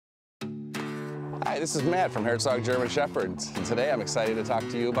Hi, this is Matt from Herzog German Shepherds, and today I'm excited to talk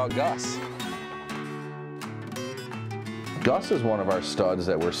to you about Gus. Gus is one of our studs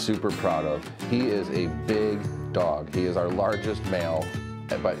that we're super proud of. He is a big dog. He is our largest male,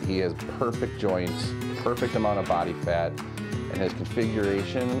 but he has perfect joints, perfect amount of body fat, and his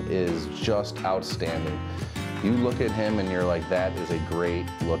configuration is just outstanding. You look at him and you're like, that is a great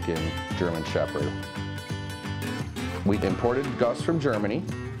looking German Shepherd. We imported Gus from Germany.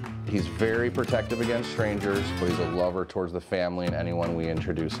 He's very protective against strangers, but he's a lover towards the family and anyone we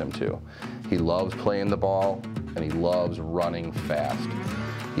introduce him to. He loves playing the ball, and he loves running fast.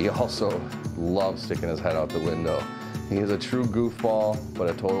 He also loves sticking his head out the window. He is a true goofball, but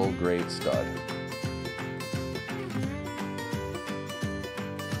a total great stud.